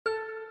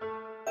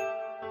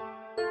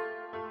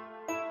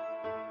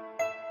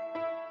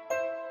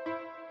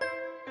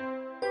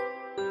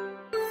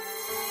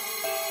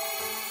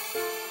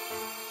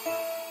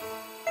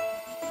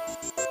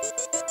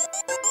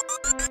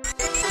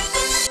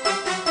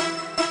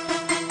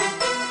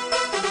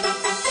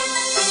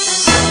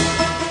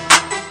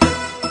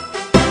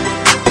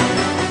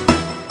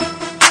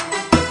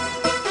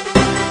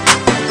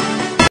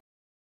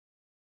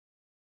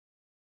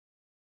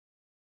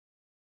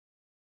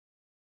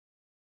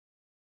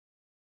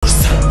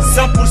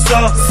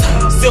100%.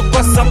 C'est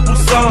quoi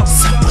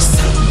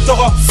 100%?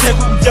 Toro,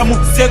 Segou, Diamou,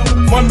 Segou.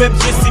 Moi-même,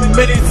 je suis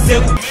mêlé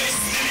Segou.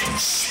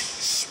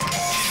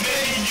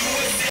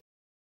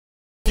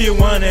 If you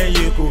want it,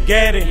 you could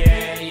get it.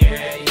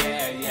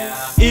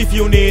 If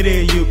you need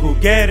it, you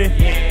could get it.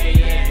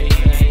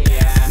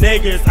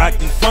 Niggas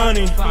acting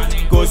funny,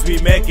 cause we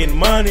making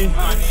money.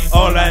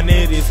 All I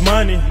need is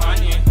money.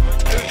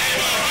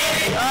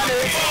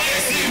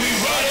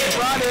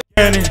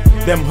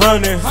 Them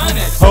hunters,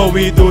 all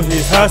we do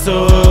is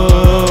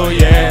hustle.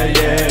 Yeah,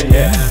 yeah,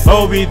 yeah.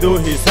 All we do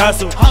is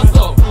hustle.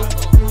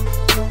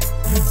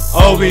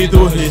 All we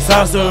do is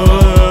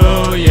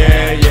hustle.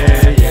 Yeah,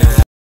 yeah,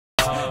 yeah.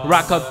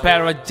 Rock a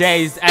pair of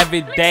J's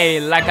every day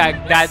like I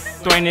got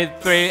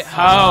 23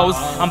 hoes.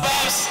 I'm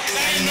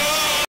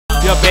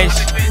your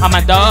bitch, I'm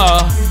a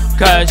dog,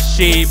 cause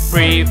she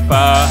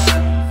prefer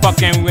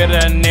fucking with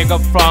a nigga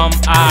from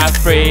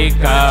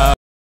Africa.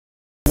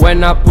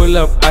 When I pull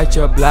up at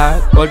your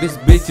block, all these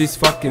bitches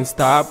fucking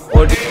stop.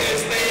 All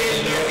these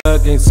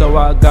looking, so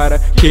I gotta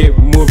keep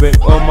moving.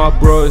 All my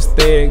bros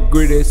staying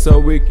greedy, so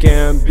we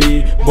can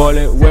be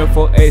ballin'. When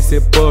for AC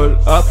pull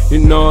up, you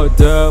know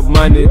the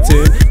money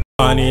team.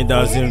 Money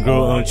doesn't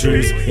grow on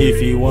trees.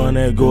 If you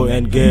wanna go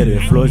and get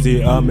it,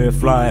 Flozy, I'm a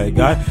fly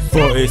guy.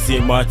 For AC,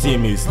 my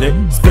team is lit.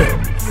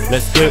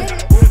 Let's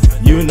get.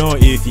 You know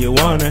if you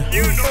wanna.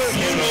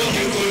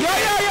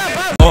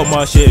 All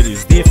my shit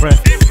is different.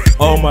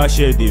 All my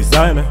shit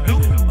designer.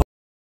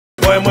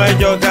 Boy, mind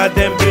your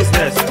goddamn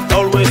business.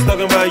 Always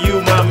talking about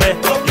you, my man.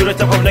 You the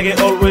type of nigga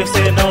always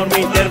saying on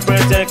me, then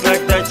pretend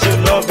like that you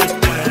love me.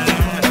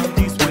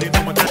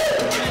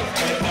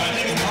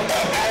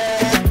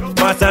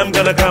 My time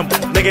gonna come,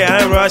 nigga,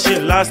 I ain't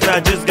rushing. Last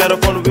night just got a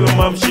phone with my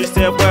mom. She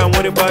said, boy, I'm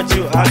worried about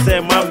you. I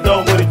said, mom,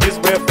 don't worry,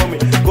 just pray for me.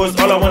 Cause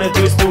all I wanna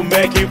do is to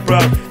make you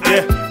proud.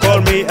 Yeah, call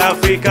me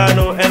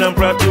Africano and I'm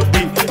proud to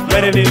be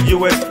made in the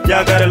US.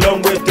 Y'all got a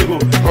long way to go.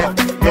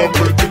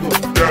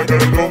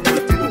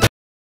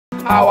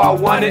 How I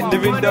want it,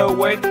 living the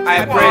way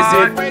I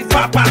praise it.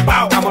 Pow, pow,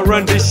 pow. I'ma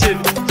run this shit,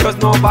 cause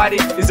nobody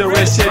is a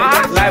real shit.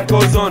 Life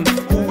goes on.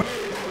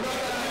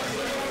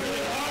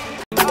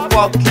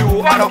 Fuck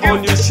you, I don't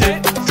own your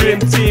shit. Dream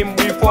team,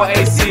 we for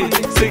AC.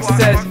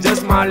 Success,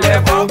 just my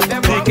level.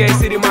 DK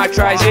City, my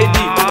tragedy.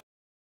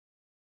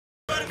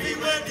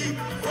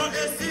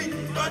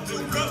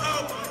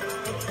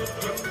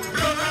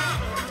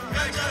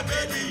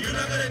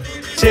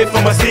 Shit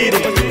from my city.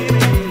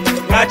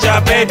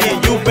 Gotcha, baby,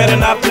 you better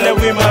not play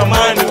with my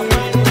money.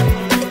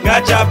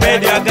 Gotcha,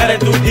 baby, I gotta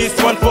do this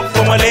one for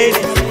my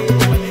ladies.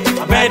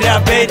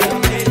 I bet